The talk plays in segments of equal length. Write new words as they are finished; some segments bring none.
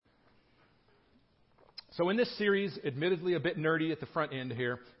So in this series, admittedly a bit nerdy at the front end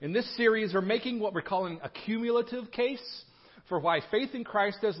here, in this series we're making what we're calling a cumulative case for why faith in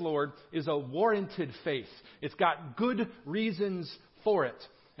Christ as Lord is a warranted faith. It's got good reasons for it.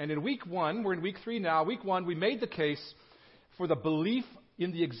 And in week 1, we're in week 3 now, week 1 we made the case for the belief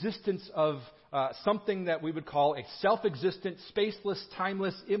in the existence of something that we would call a self-existent, spaceless,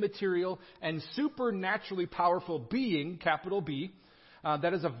 timeless, immaterial, and supernaturally powerful being, capital B,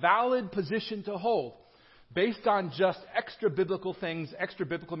 that is a valid position to hold. Based on just extra-biblical things.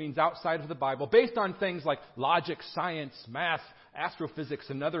 Extra-biblical means outside of the Bible. Based on things like logic, science, math, astrophysics,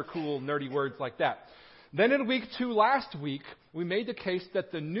 and other cool, nerdy words like that. Then in week 2 last week, we made the case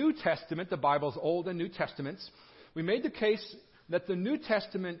that the New Testament, the Bible's Old and New Testaments, we made the case that the New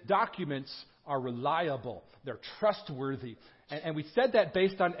Testament documents are reliable. They're trustworthy. And we said that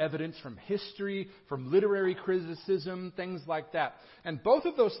based on evidence from history, from literary criticism, things like that. And both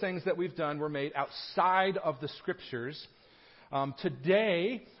of those things that we've done were made outside of the Scriptures.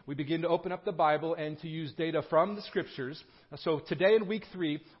 Today, we begin to open up the Bible and to use data from the Scriptures. So today in week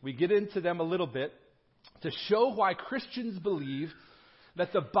 3, we get into them a little bit to show why Christians believe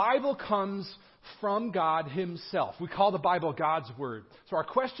that the Bible comes from God Himself. We call the Bible God's Word. So our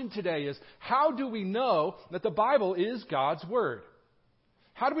question today is, how do we know that the Bible is God's Word?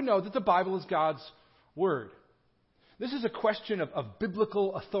 How do we know that the Bible is God's Word? This is a question of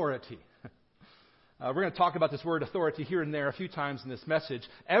biblical authority. We're going to talk about this word authority here and there a few times in this message.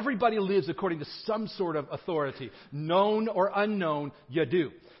 Everybody lives according to some sort of authority. Known or unknown, you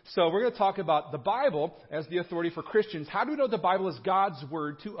do. So we're going to talk about the Bible as the authority for Christians. How do we know the Bible is God's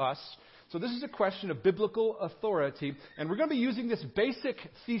Word to us? So this is a question of biblical authority, and we're going to be using this basic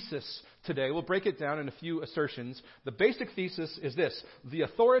thesis today. We'll break it down in a few assertions. The basic thesis is this: the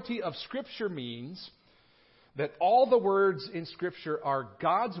authority of Scripture means that all the words in Scripture are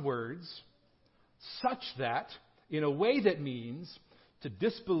God's words, such that, in a way that means to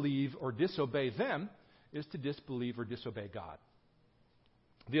disbelieve or disobey them is to disbelieve or disobey God.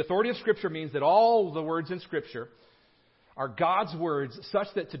 The authority of Scripture means that all the words in Scripture are God's words, such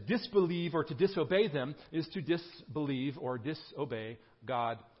that to disbelieve or to disobey them is to disbelieve or disobey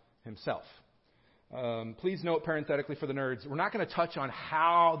God Himself. Please note, parenthetically for the nerds, we're not going to touch on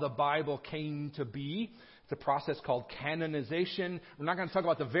how the Bible came to be. It's a process called canonization. We're not going to talk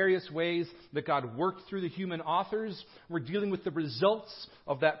about the various ways that God worked through the human authors. We're dealing with the results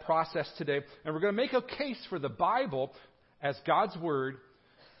of that process today. And we're going to make a case for the Bible as God's Word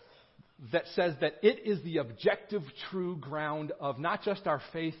that says that it is the objective true ground of not just our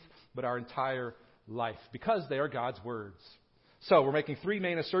faith, but our entire life, because they are God's words. So we're making 3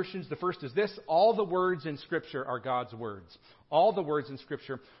 main assertions. The first is this: all the words in Scripture are God's words. All the words in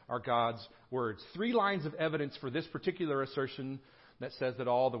Scripture are God's words. 3 lines of evidence for this particular assertion that says that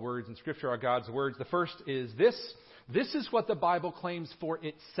all the words in Scripture are God's words. The first is this: this is what the Bible claims for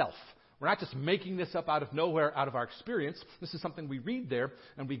itself. We're not just making this up out of nowhere, out of our experience. This is something we read there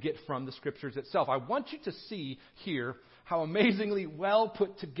and we get from the Scriptures itself. I want you to see here how amazingly well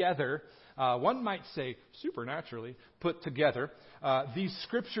put together, one might say supernaturally put together, these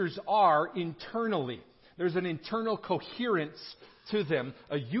Scriptures are internally. There's an internal coherence to them,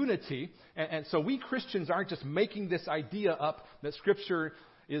 a unity. And so we Christians aren't just making this idea up that Scripture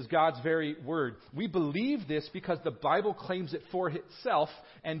is God's very Word. We believe this because the Bible claims it for itself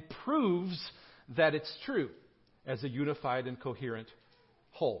and proves that it's true as a unified and coherent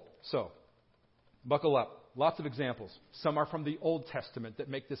whole. So, buckle up. Lots of examples. Some are from the Old Testament that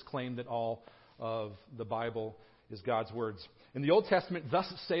make this claim that all of the Bible is God's words. In the Old Testament,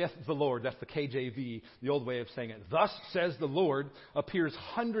 thus saith the Lord, that's the KJV, the old way of saying it. Thus says the Lord appears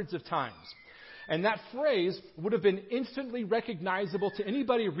hundreds of times. And that phrase would have been instantly recognizable to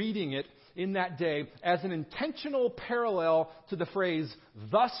anybody reading it in that day as an intentional parallel to the phrase,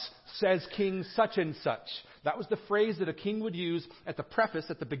 thus says King such and such. That was the phrase that a king would use at the preface,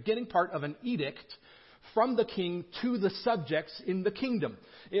 at the beginning part of an edict from the king to the subjects in the kingdom.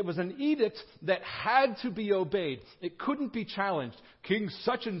 It was an edict that had to be obeyed. It couldn't be challenged. King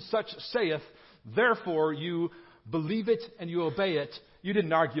such and such saith, therefore you believe it and you obey it. You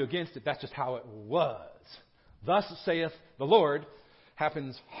didn't argue against it. That's just how it was. Thus saith the Lord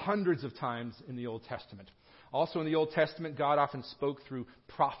happens hundreds of times in the Old Testament. Also in the Old Testament, God often spoke through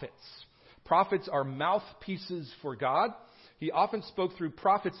prophets. Prophets are mouthpieces for God. He often spoke through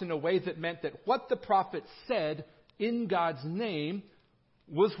prophets in a way that meant that what the prophet said in God's name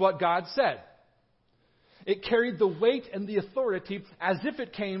was what God said. It carried the weight and the authority as if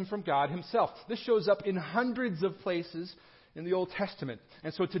it came from God Himself. This shows up in hundreds of places in the Old Testament.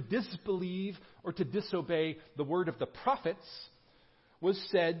 And so to disbelieve or to disobey the word of the prophets was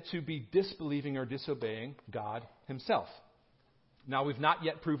said to be disbelieving or disobeying God himself. Now, we've not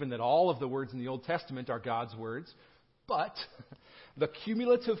yet proven that all of the words in the Old Testament are God's words, but the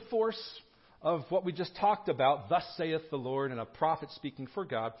cumulative force of what we just talked about, thus saith the Lord, and a prophet speaking for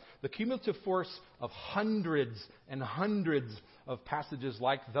God, the cumulative force of hundreds and hundreds of passages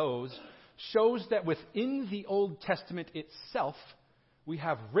like those shows that within the Old Testament itself, we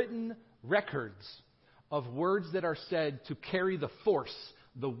have written records of words that are said to carry the force,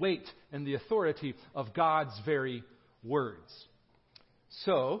 the weight, and the authority of God's very words.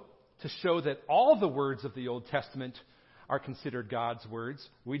 So, to show that all the words of the Old Testament are considered God's words,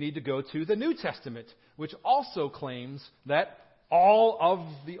 we need to go to the New Testament, which also claims that all of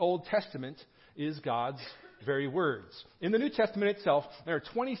the Old Testament is God's very words. In the New Testament itself, there are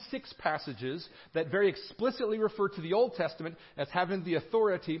 26 passages that very explicitly refer to the Old Testament as having the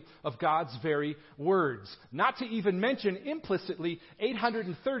authority of God's very words. Not to even mention implicitly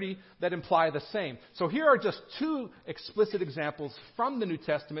 830 that imply the same. So here are just two explicit examples from the New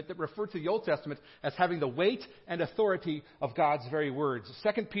Testament that refer to the Old Testament as having the weight and authority of God's very words.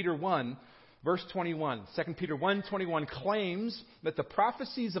 2 Peter 1, verse 21. 2 Peter 1:21 claims that the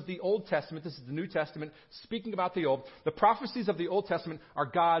prophecies of the Old Testament, this is the New Testament speaking about the Old, the prophecies of the Old Testament are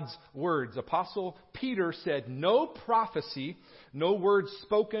God's words. Apostle Peter said, no prophecy, no word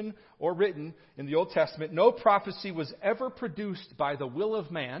spoken or written in the Old Testament, no prophecy was ever produced by the will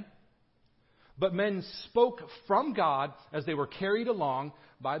of man, but men spoke from God as they were carried along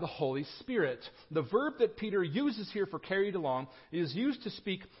by the Holy Spirit. The verb that Peter uses here for carried along is used to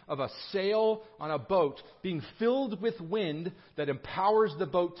speak of a sail on a boat being filled with wind that empowers the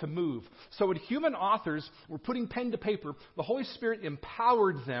boat to move. So when human authors were putting pen to paper, the Holy Spirit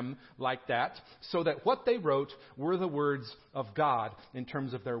empowered them like that so that what they wrote were the words of God in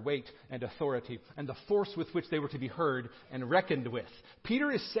terms of their weight and authority and the force with which they were to be heard and reckoned with. Peter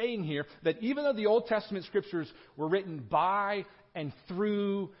is saying here that even though the Old Testament scriptures were written by and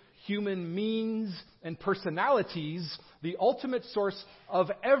through human means and personalities, the ultimate source of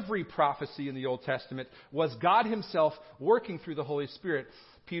every prophecy in the Old Testament was God himself working through the Holy Spirit.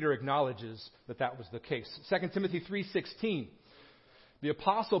 Peter acknowledges that that was the case. 2 Timothy 3:16. The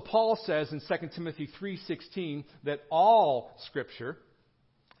Apostle Paul says in 2 Timothy 3:16 that all Scripture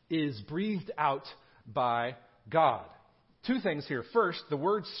is breathed out by God. Two things here. First, the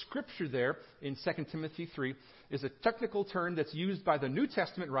word Scripture there in 2 Timothy 3 is a technical term that's used by the New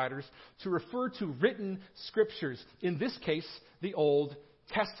Testament writers to refer to written Scriptures. In this case, the Old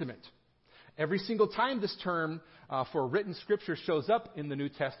Testament. Every single time this term for written Scripture shows up in the New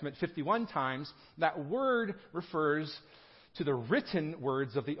Testament, 51 times, that word refers to the written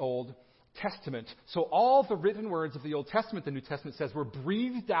words of the Old Testament. So all the written words of the Old Testament, the New Testament says, were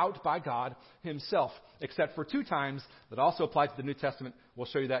breathed out by God himself, except for two times that also apply to the New Testament. We'll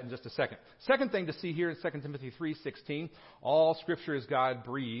show you that in just a second. Second thing to see here in 2 Timothy 3:16, all Scripture is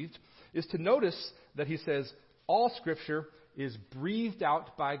God-breathed, is to notice that he says all Scripture is breathed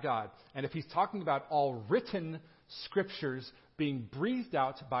out by God. And if he's talking about all written Scriptures being breathed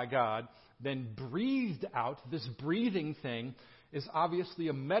out by God, then breathed out, this breathing thing, is obviously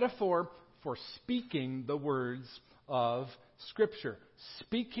a metaphor for speaking the words of Scripture,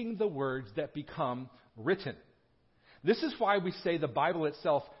 speaking the words that become written. This is why we say the Bible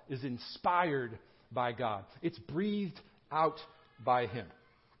itself is inspired by God. It's breathed out by him.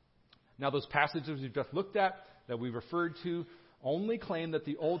 Now, those passages we've just looked at, that we referred to, only claim that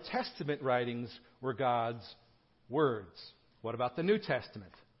the Old Testament writings were God's words. What about the New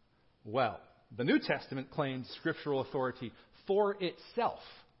Testament? Well, the New Testament claims scriptural authority for itself.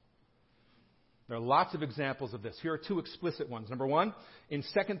 There are lots of examples of this. Here are two explicit ones. Number one, in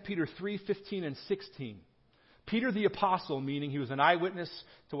 2 Peter 3:15 and 16. Peter the apostle, meaning he was an eyewitness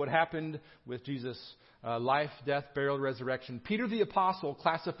to what happened with Jesus' life, death, burial, resurrection. Peter the apostle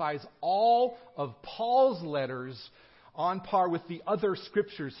classifies all of Paul's letters on par with the other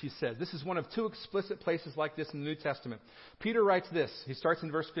scriptures, he said. This is one of two explicit places like this in the New Testament. Peter writes this. He starts in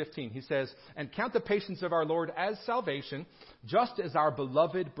verse 15. He says, "And count the patience of our Lord as salvation, just as our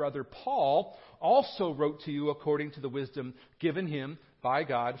beloved brother Paul also wrote to you according to the wisdom given him by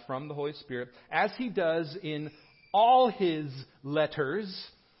God from the Holy Spirit, as he does in all his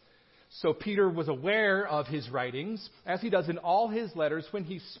letters." So Peter was aware of his writings, as he does in all his letters when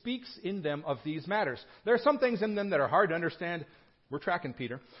he speaks in them of these matters. There are some things in them that are hard to understand. We're tracking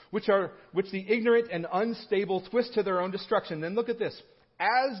Peter. Which the ignorant and unstable twist to their own destruction. Then look at this.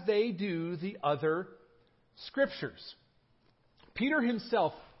 As they do the other scriptures. Peter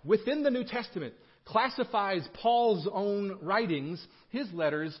himself, within the New Testament, classifies Paul's own writings, his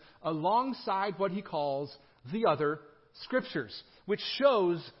letters, alongside what he calls the other Scriptures, which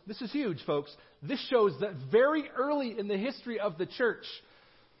shows, this is huge, folks, this shows that very early in the history of the church,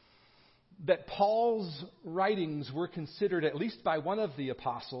 that Paul's writings were considered, at least by one of the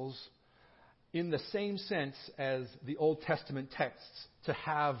apostles, in the same sense as the Old Testament texts, to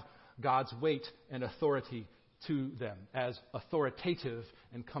have God's weight and authority to them, as authoritative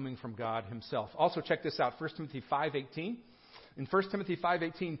and coming from God himself. Also, check this out, 1 Timothy 5:18. In 1 Timothy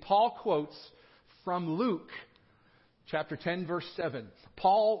 5:18, Paul quotes from Luke, chapter 10, verse 7.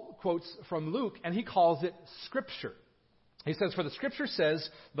 Paul quotes from Luke, and he calls it Scripture. He says, "For the Scripture says,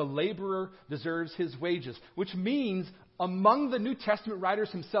 the laborer deserves his wages," which means among the New Testament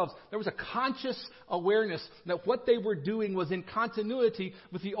writers themselves, there was a conscious awareness that what they were doing was in continuity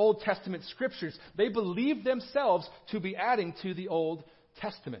with the Old Testament Scriptures. They believed themselves to be adding to the Old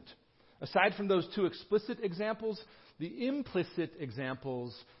Testament. Aside from those two explicit examples, the implicit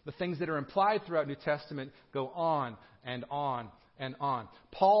examples, the things that are implied throughout New Testament, go on and on and on.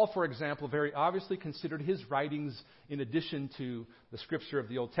 Paul, for example, very obviously considered his writings in addition to the Scripture of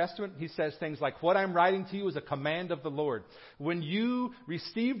the Old Testament. He says things like, "What I'm writing to you is a command of the Lord. When you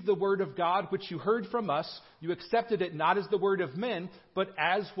received the word of God, which you heard from us, you accepted it not as the word of men, but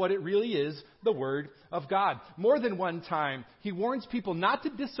as what it really is, the word of God." More than one time, he warns people not to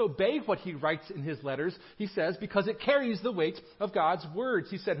disobey what he writes in his letters. He says, because it carries the weight of God's words.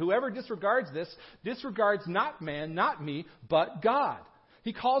 He said, whoever disregards this, disregards not man, not me, but God.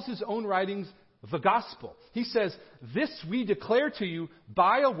 He calls his own writings the gospel. He says, "This we declare to you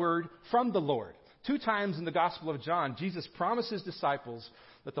by a word from the Lord." 2 times in the Gospel of John, Jesus promises disciples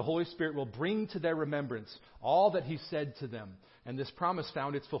that the Holy Spirit will bring to their remembrance all that he said to them. And this promise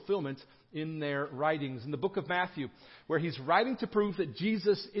found its fulfillment in their writings. In the book of Matthew, where he's writing to prove that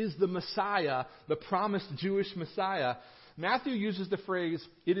Jesus is the Messiah, the promised Jewish Messiah, Matthew uses the phrase,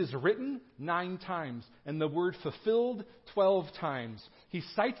 "It is written" 9 times, and the word "fulfilled" 12 times. He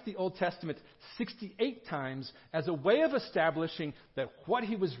cites the Old Testament 68 times as a way of establishing that what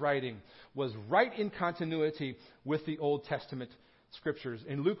he was writing was right in continuity with the Old Testament Scriptures.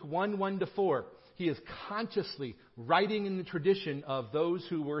 In Luke 1:1-4, he is consciously writing in the tradition of those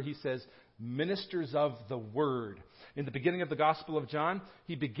who were, he says, ministers of the Word. In the beginning of the Gospel of John,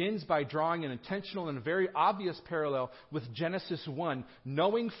 he begins by drawing an intentional and very obvious parallel with Genesis 1,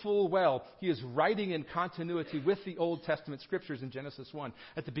 knowing full well he is writing in continuity with the Old Testament Scriptures in Genesis 1.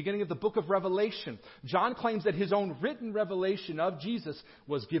 At the beginning of the book of Revelation, John claims that his own written revelation of Jesus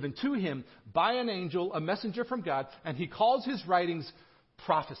was given to him by an angel, a messenger from God, and he calls his writings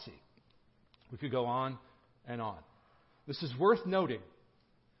prophecy. We could go on and on. This is worth noting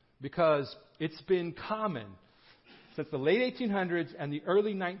because it's been common since the late 1800s and the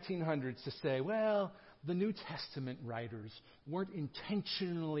early 1900s to say, well, the New Testament writers weren't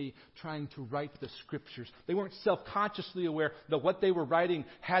intentionally trying to write the Scriptures. They weren't self-consciously aware that what they were writing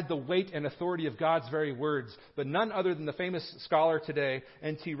had the weight and authority of God's very words. But none other than the famous scholar today,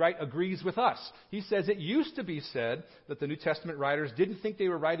 N.T. Wright, agrees with us. He says it used to be said that the New Testament writers didn't think they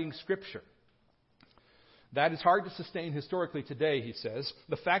were writing Scripture. That is hard to sustain historically today, he says.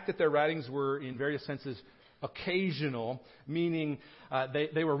 The fact that their writings were, in various senses, occasional, meaning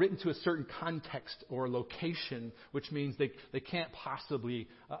they were written to a certain context or location, which means they can't possibly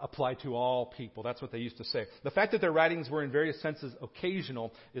apply to all people. That's what they used to say. The fact that their writings were in various senses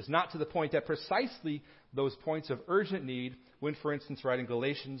occasional is not to the point that precisely those points of urgent need, when, for instance, writing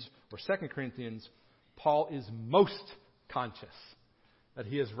Galatians or 2 Corinthians, Paul is most conscious that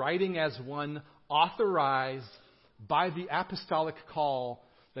he is writing as one authorized by the apostolic call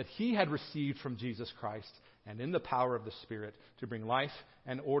that he had received from Jesus Christ and in the power of the Spirit to bring life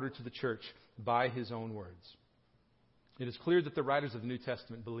and order to the church by his own words. It is clear that the writers of the New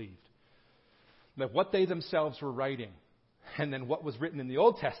Testament believed that what they themselves were writing and then what was written in the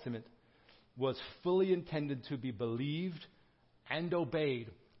Old Testament was fully intended to be believed and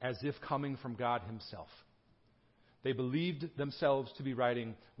obeyed as if coming from God himself. They believed themselves to be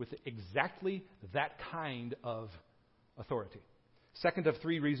writing with exactly that kind of authority. Second of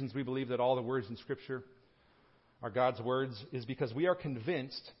 3 reasons we believe that all the words in Scripture are God's words is because we are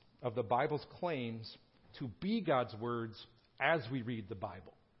convinced of the Bible's claims to be God's words as we read the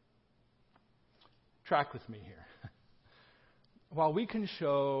Bible. Track with me here. While we can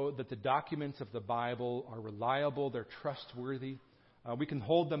show that the documents of the Bible are reliable, they're trustworthy, we can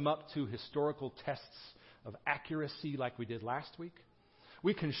hold them up to historical tests of accuracy like we did last week.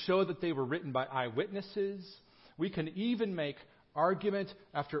 We can show that they were written by eyewitnesses. We can even make argument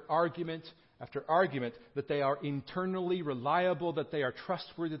after argument after argument that they are internally reliable, that they are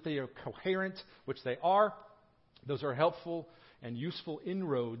trustworthy, that they are coherent, which they are. Those are helpful and useful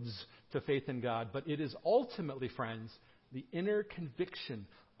inroads to faith in God, but it is ultimately, friends, the inner conviction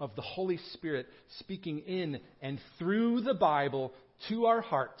of the Holy Spirit speaking in and through the Bible to our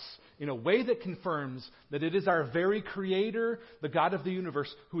hearts in a way that confirms that it is our very Creator, the God of the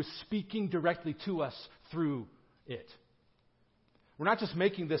universe, who is speaking directly to us through it. We're not just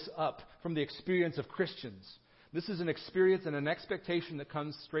making this up from the experience of Christians. This is an experience and an expectation that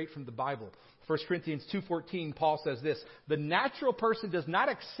comes straight from the Bible. 1 Corinthians 2:14, Paul says this, "The natural person does not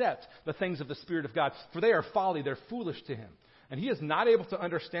accept the things of the Spirit of God, for they are folly, they're foolish to him. And he is not able to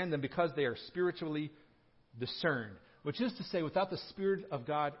understand them because they are spiritually discerned." Which is to say, without the Spirit of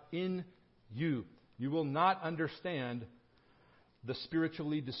God in you, you will not understand the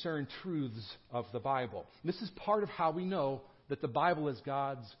spiritually discerned truths of the Bible. This is part of how we know that the Bible is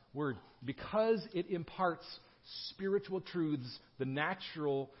God's Word, because it imparts spiritual truths the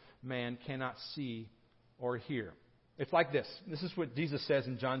natural man cannot see or hear. It's like this. This is what Jesus says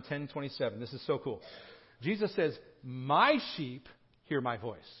in John 10:27. This is so cool. Jesus says, "My sheep hear my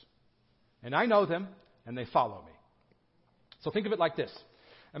voice, and I know them, and they follow me." So think of it like this.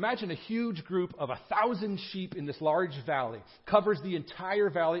 Imagine a huge group of 1,000 sheep in this large valley. Covers the entire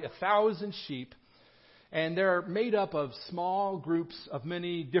valley, 1,000 sheep. And they're made up of small groups of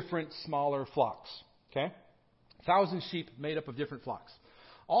many different smaller flocks. Okay? 1,000 sheep made up of different flocks.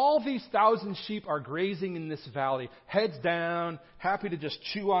 All these 1,000 sheep are grazing in this valley, heads down, happy to just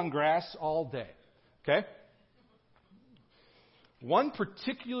chew on grass all day. Okay? One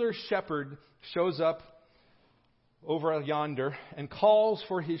particular shepherd shows up over yonder and calls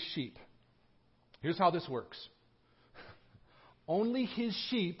for his sheep. Here's how this works. Only his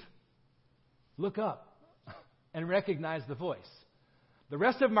sheep look up and recognize the voice. The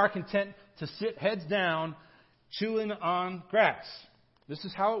rest of them are content to sit heads down, chewing on grass. This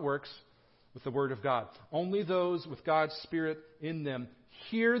is how it works with the Word of God. Only those with God's Spirit in them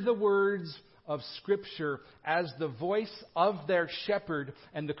hear the words of Scripture as the voice of their shepherd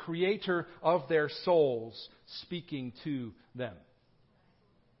and the Creator of their souls speaking to them.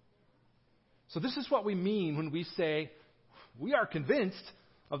 So this is what we mean when we say we are convinced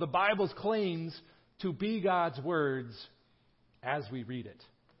of the Bible's claims to be God's words as we read it.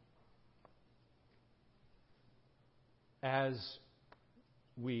 As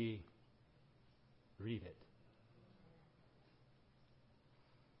we read it.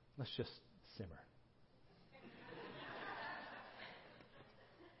 Let's just simmer.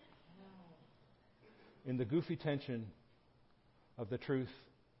 In the goofy tension of the truth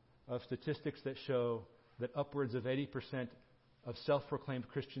of statistics that show that upwards of 80% of self-proclaimed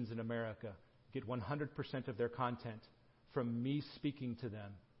Christians in America get 100% of their content from me speaking to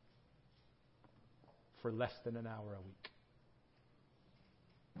them for less than an hour a week.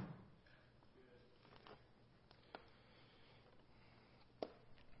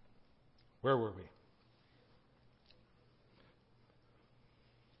 Where were we?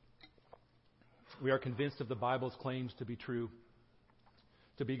 We are convinced of the Bible's claims to be true,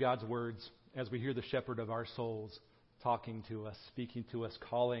 to be God's words, as we hear the shepherd of our souls talking to us, speaking to us,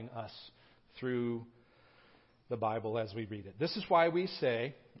 calling us through the Bible as we read it. This is why we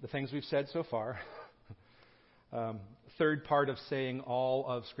say the things we've said so far. Third part of saying all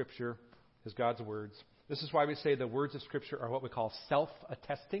of Scripture is God's words. This is why we say the words of Scripture are what we call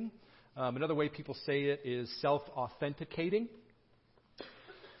self-attesting. Another way people say it is self-authenticating.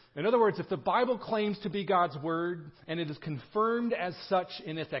 In other words, if the Bible claims to be God's Word, and it is confirmed as such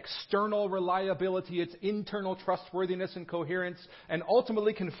in its external reliability, its internal trustworthiness and coherence, and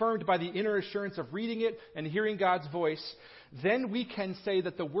ultimately confirmed by the inner assurance of reading it and hearing God's voice, then we can say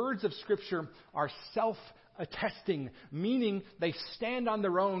that the words of Scripture are self-attesting, meaning they stand on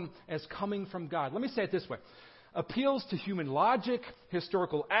their own as coming from God. Let me say it this way. Appeals to human logic,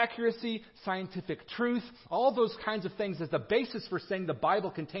 historical accuracy, scientific truth, all those kinds of things as the basis for saying the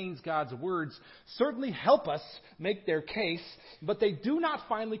Bible contains God's words certainly help us make their case, but they do not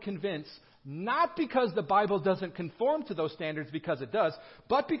finally convince, not because the Bible doesn't conform to those standards, because it does,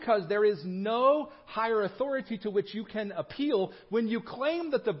 but because there is no higher authority to which you can appeal when you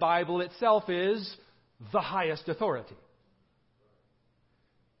claim that the Bible itself is the highest authority.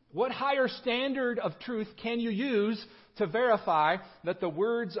 What higher standard of truth can you use to verify that the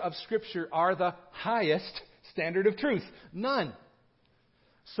words of Scripture are the highest standard of truth? None.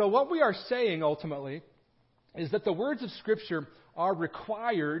 So what we are saying ultimately is that the words of Scripture are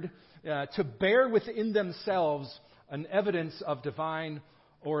required to bear within themselves an evidence of divine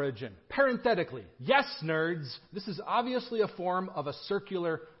origin. Parenthetically, yes, nerds, this is obviously a form of a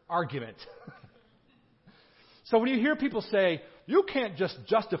circular argument. So when you hear people say, you can't just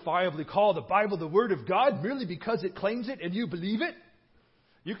justifiably call the Bible the Word of God merely because it claims it and you believe it,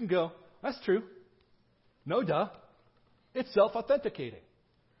 you can go, That's true. No duh. It's self-authenticating.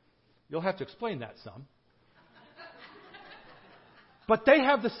 You'll have to explain that some. But they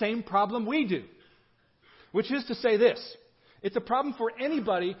have the same problem we do, which is to say this. It's a problem for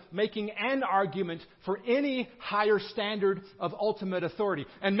anybody making an argument for any higher standard of ultimate authority.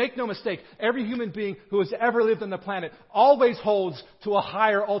 And make no mistake, every human being who has ever lived on the planet always holds to a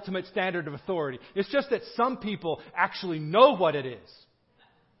higher ultimate standard of authority. It's just that some people actually know what it is.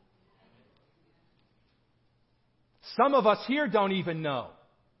 Some of us here don't even know.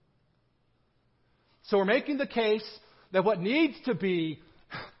 So we're making the case that what needs to be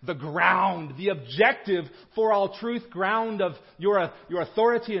the ground, the objective for all truth, ground of your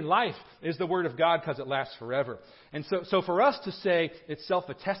authority in life is the Word of God because it lasts forever. And so for us to say it's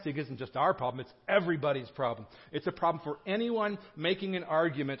self-attesting isn't just our problem, it's everybody's problem. It's a problem for anyone making an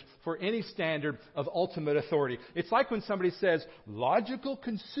argument for any standard of ultimate authority. It's like when somebody says, logical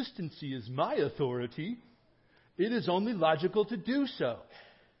consistency is my authority. It is only logical to do so.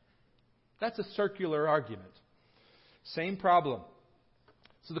 That's a circular argument. Same problem.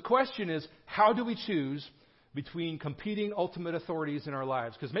 So the question is, how do we choose between competing ultimate authorities in our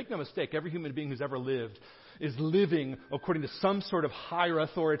lives? Because make no mistake, every human being who's ever lived is living according to some sort of higher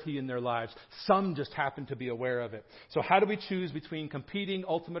authority in their lives. Some just happen to be aware of it. So how do we choose between competing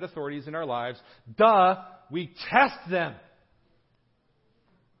ultimate authorities in our lives? We test them.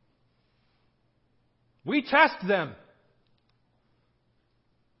 We test them.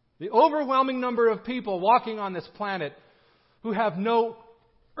 The overwhelming number of people walking on this planet who have no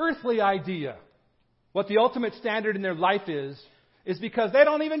earthly idea what the ultimate standard in their life is because they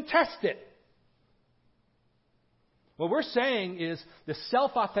don't even test it. What we're saying is the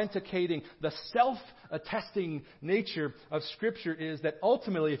self-authenticating, the self-attesting nature of Scripture is that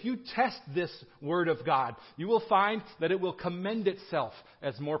ultimately, if you test this Word of God, you will find that it will commend itself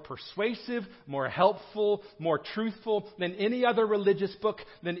as more persuasive, more helpful, more truthful than any other religious book,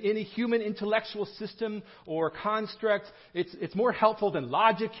 than any human intellectual system or construct. It's more helpful than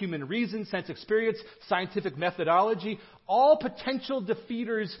logic, human reason, sense experience, scientific methodology. All potential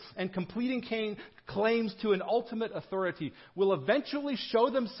defeaters and completing claims to an ultimate authority will eventually show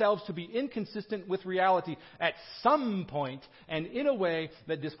themselves to be inconsistent with reality at some point and in a way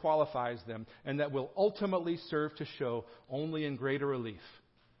that disqualifies them and that will ultimately serve to show only in greater relief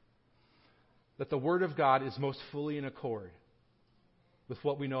that the Word of God is most fully in accord with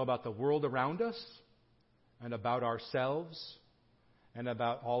what we know about the world around us and about ourselves and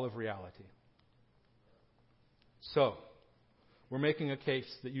about all of reality. So, we're making a case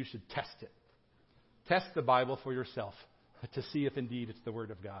that you should test it. Test the Bible for yourself to see if indeed it's the Word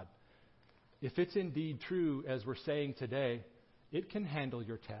of God. If it's indeed true, as we're saying today, it can handle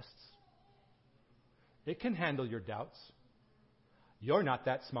your tests. It can handle your doubts. You're not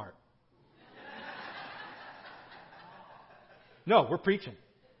that smart. No, we're preaching.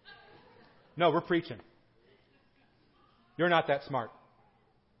 You're not that smart.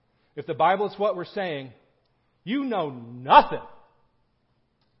 If the Bible is what we're saying, you know nothing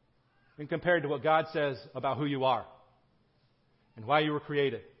when compared to what God says about who you are and why you were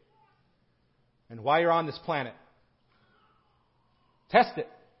created and why you're on this planet. Test it.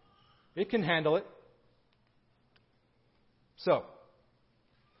 It can handle it. So,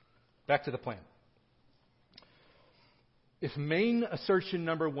 back to the plan. If main assertion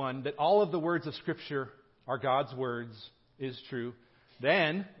number one, that all of the words of Scripture are God's words, is true,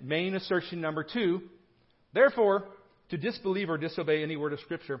 then main assertion number two, therefore, to disbelieve or disobey any word of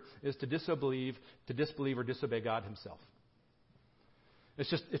Scripture is to disbelieve or disobey God Himself. It's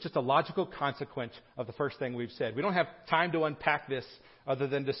just a logical consequence of the first thing we've said. We don't have time to unpack this other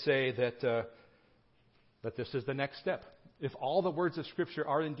than to say that this is the next step. If all the words of Scripture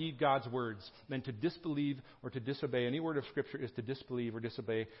are indeed God's words, then to disbelieve or to disobey any word of Scripture is to disbelieve or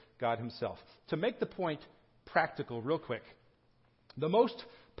disobey God Himself. To make the point practical real quick, the most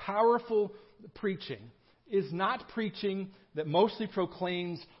powerful preaching is not preaching that mostly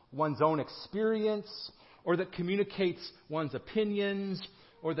proclaims one's own experience or that communicates one's opinions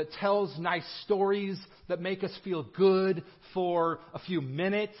or that tells nice stories that make us feel good for a few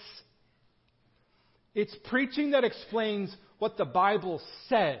minutes. It's preaching that explains what the Bible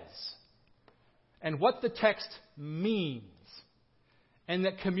says and what the text means and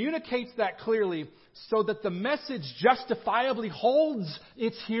that communicates that clearly so that the message justifiably holds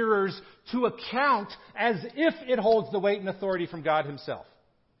its hearers to account as if it holds the weight and authority from God Himself.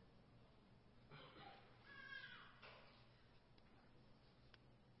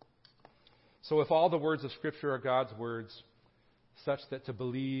 So if all the words of Scripture are God's words, such that to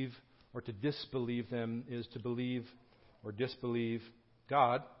believe or to disbelieve them is to believe or disbelieve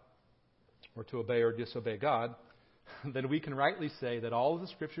God, or to obey or disobey God, then we can rightly say that all of the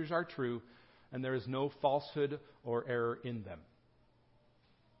Scriptures are true and there is no falsehood or error in them.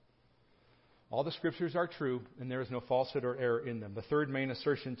 All the Scriptures are true and there is no falsehood or error in them. The third main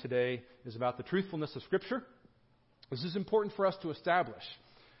assertion today is about the truthfulness of Scripture. This is important for us to establish,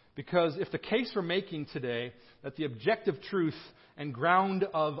 because if the case we're making today that the objective truth and ground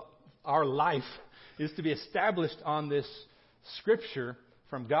of our life is to be established on this Scripture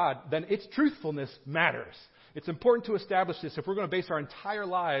from God, then its truthfulness matters. It's important to establish this if we're going to base our entire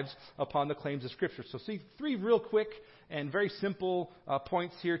lives upon the claims of Scripture. So see, 3 real quick and very simple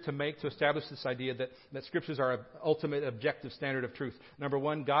points here to make to establish this idea that Scriptures are an ultimate objective standard of truth. Number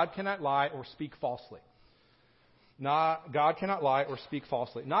 1, God cannot lie or speak falsely. God cannot lie or speak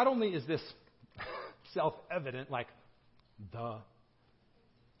falsely. Not only is this self-evident, like, duh,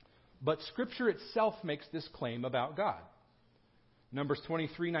 but Scripture itself makes this claim about God. Numbers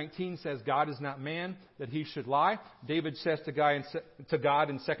 23:19 says, God is not man that he should lie. David says to God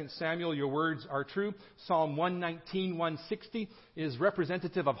in 2 Samuel, your words are true. Psalm 119:160 is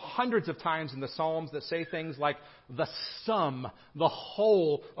representative of hundreds of times in the Psalms that say things like, the sum, the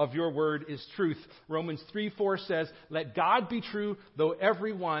whole of your word is truth. Romans 3:4 says, let God be true, though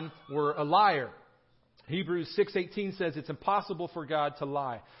everyone were a liar. Hebrews 6:18 says it's impossible for God to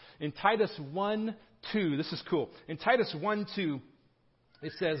lie. In Titus 1:2, this is cool. In Titus 1:2,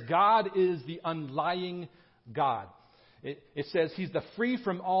 it says, God is the unlying God. It says he's the free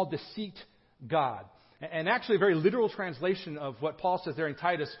from all deceit God. And actually a very literal translation of what Paul says there in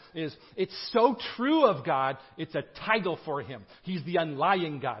Titus is, it's so true of God, it's a title for him. He's the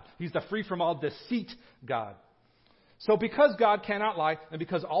unlying God. He's the free from all deceit God. So because God cannot lie, and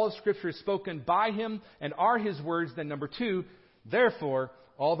because all of Scripture is spoken by him and are his words, then number 2, therefore,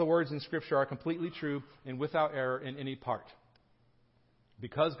 all the words in Scripture are completely true and without error in any part.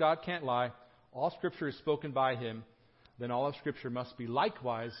 Because God can't lie, all Scripture is spoken by him, then all of Scripture must be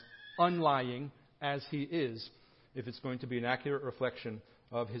likewise unlying as he is, if it's going to be an accurate reflection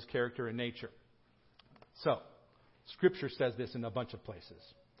of his character and nature. So, Scripture says this in a bunch of places.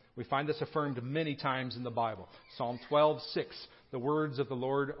 We find this affirmed many times in the Bible. Psalm 12:6, the words of the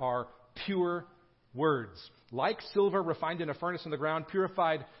Lord are pure words, like silver refined in a furnace in the ground,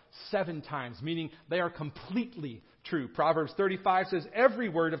 purified 7 times, meaning they are completely true. Proverbs 35 says every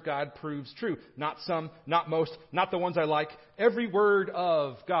word of God proves true. Not some, not most, not the ones I like. Every word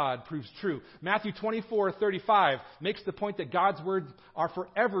of God proves true. Matthew 24:35 makes the point that God's words are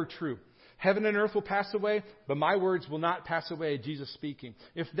forever true. Heaven and earth will pass away, but my words will not pass away, Jesus speaking.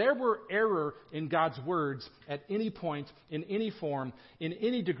 If there were error in God's words at any point, in any form, in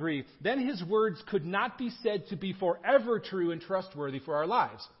any degree, then his words could not be said to be forever true and trustworthy for our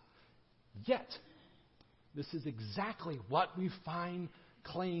lives. Yet, this is exactly what we find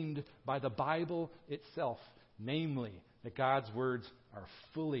claimed by the Bible itself, namely that God's words are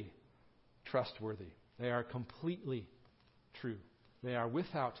fully trustworthy. They are completely true. They are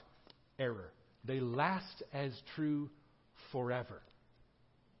without error. They last as true forever.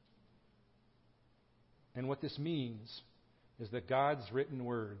 And what this means is that God's written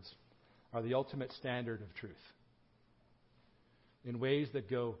words are the ultimate standard of truth in ways that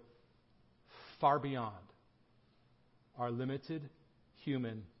go far beyond our limited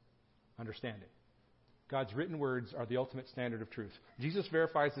human understanding. God's written words are the ultimate standard of truth. Jesus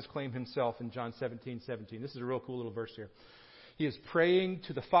verifies this claim himself in John 17:17. This is a real cool little verse here. He is praying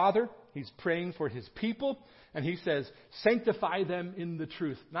to the Father. He's praying for his people. And he says, sanctify them in the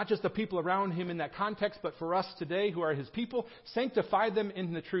truth. Not just the people around him in that context, but for us today who are his people. Sanctify them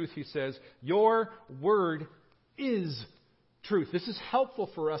in the truth, he says. Your word is truth. This is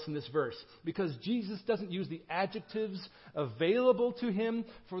helpful for us in this verse because Jesus doesn't use the adjectives available to him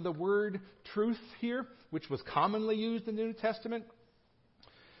for the word truth here, which was commonly used in the New Testament.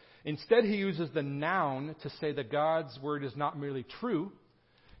 Instead, he uses the noun to say that God's word is not merely true.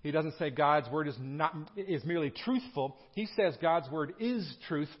 He doesn't say God's word is merely truthful. He says God's word is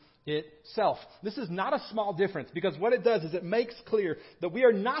truth itself. This is not a small difference because what it does is it makes clear that we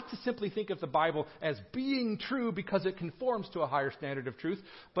are not to simply think of the Bible as being true because it conforms to a higher standard of truth,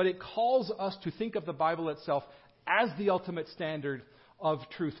 but it calls us to think of the Bible itself as the ultimate standard of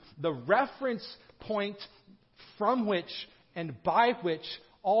truth. The reference point from which and by which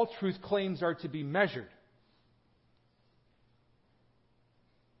all truth claims are to be measured.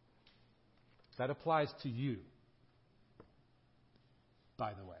 That applies to you,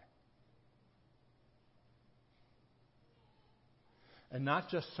 by the way. And not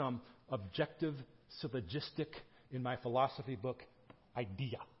just some objective, syllogistic, in my philosophy book,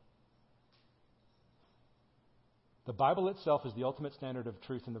 idea. The Bible itself is the ultimate standard of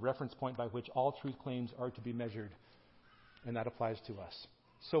truth and the reference point by which all truth claims are to be measured. And that applies to us.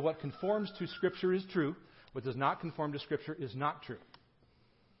 So what conforms to Scripture is true. What does not conform to Scripture is not true.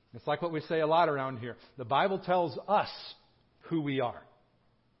 It's like what we say a lot around here. The Bible tells us who we are.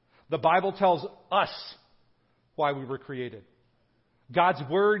 The Bible tells us why we were created. God's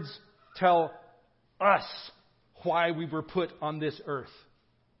words tell us why we were put on this earth.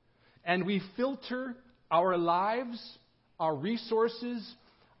 And we filter our lives, our resources,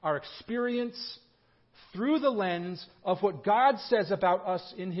 our experience through the lens of what God says about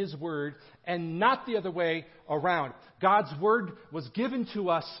us in His Word and not the other way around. God's Word was given to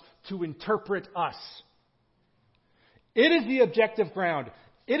us to interpret us. It is the objective ground.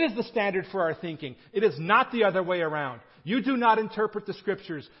 It is the standard for our thinking. It is not the other way around. You do not interpret the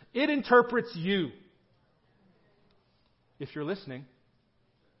Scriptures. It interprets you. If you're listening,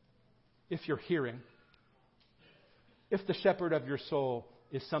 if you're hearing, if the shepherd of your soul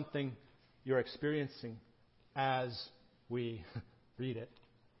is something you're experiencing as we read it.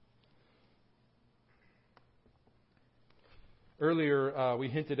 Earlier, we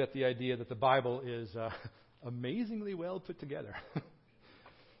hinted at the idea that the Bible is amazingly well put together,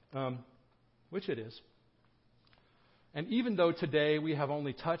 which it is. And even though today we have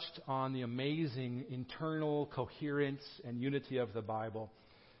only touched on the amazing internal coherence and unity of the Bible,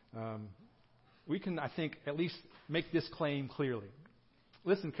 we can, I think, at least make this claim clearly.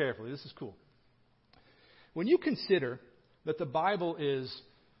 Listen carefully. This is cool. When you consider that the Bible is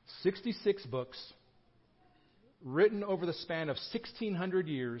 66 books written over the span of 1,600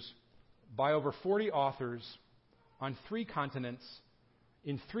 years by over 40 authors on 3 continents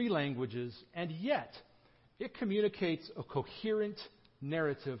in 3 languages, and yet it communicates a coherent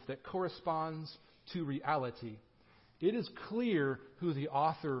narrative that corresponds to reality, it is clear who the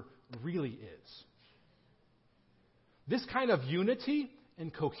author really is. This kind of unity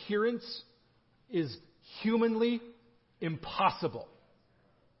and coherence is humanly impossible.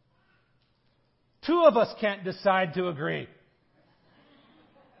 2 of us can't decide to agree.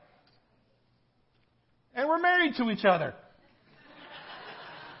 And we're married to each other.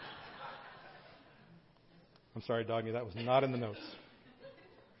 I'm sorry, doggy, that was not in the notes.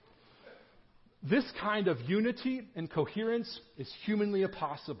 This kind of unity and coherence is humanly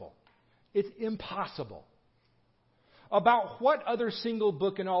impossible. It's impossible. About what other single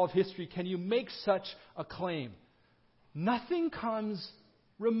book in all of history can you make such a claim? Nothing comes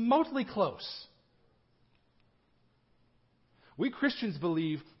remotely close. We Christians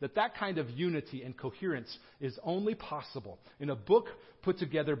believe that that kind of unity and coherence is only possible in a book put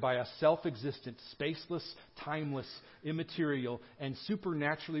together by a self-existent, spaceless, timeless, immaterial, and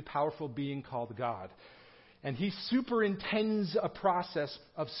supernaturally powerful being called God. And He superintends a process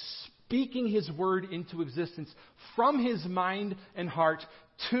of speaking His Word into existence from His mind and heart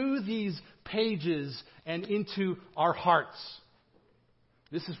to these pages and into our hearts.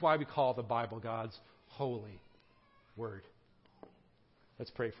 This is why we call the Bible God's holy Word. Let's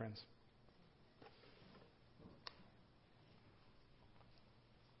pray, friends.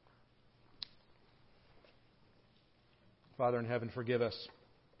 Father in heaven, forgive us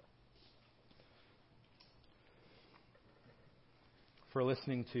for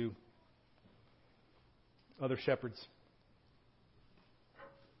listening to other shepherds,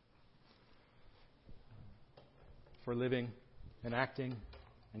 for living and acting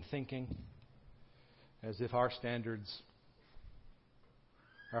and thinking as if our standards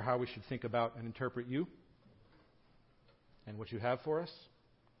are how we should think about and interpret You and what You have for us.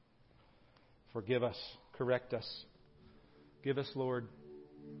 Forgive us, correct us. Give us, Lord,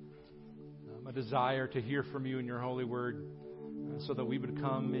 a desire to hear from You in Your holy word so that we would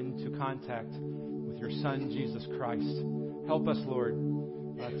come into contact with Your Son, Jesus Christ. Help us, Lord,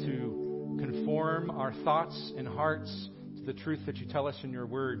 to conform our thoughts and hearts to the truth that You tell us in Your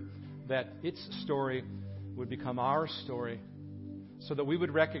word, that its story would become our story, so that we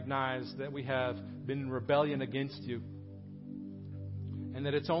would recognize that we have been in rebellion against You, and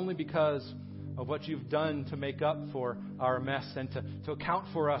that it's only because of what You've done to make up for our mess and to account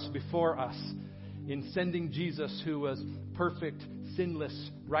for us before us in sending Jesus, who was perfect, sinless,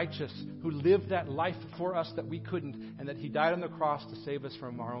 righteous, who lived that life for us that we couldn't, and that He died on the cross to save us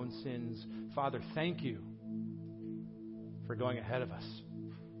from our own sins. Father, thank You for going ahead of us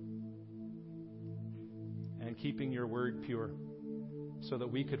and keeping Your word pure, so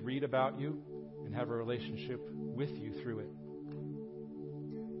that we could read about You and have a relationship with You through it.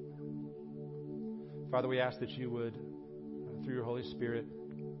 Father, we ask that You would, through Your Holy Spirit,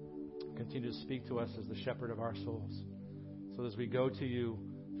 continue to speak to us as the shepherd of our souls. So as we go to You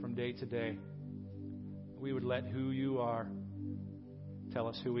from day to day, we would let who you are tell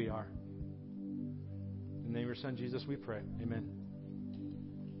us who we are. In the name of your Son, Jesus, we pray. Amen.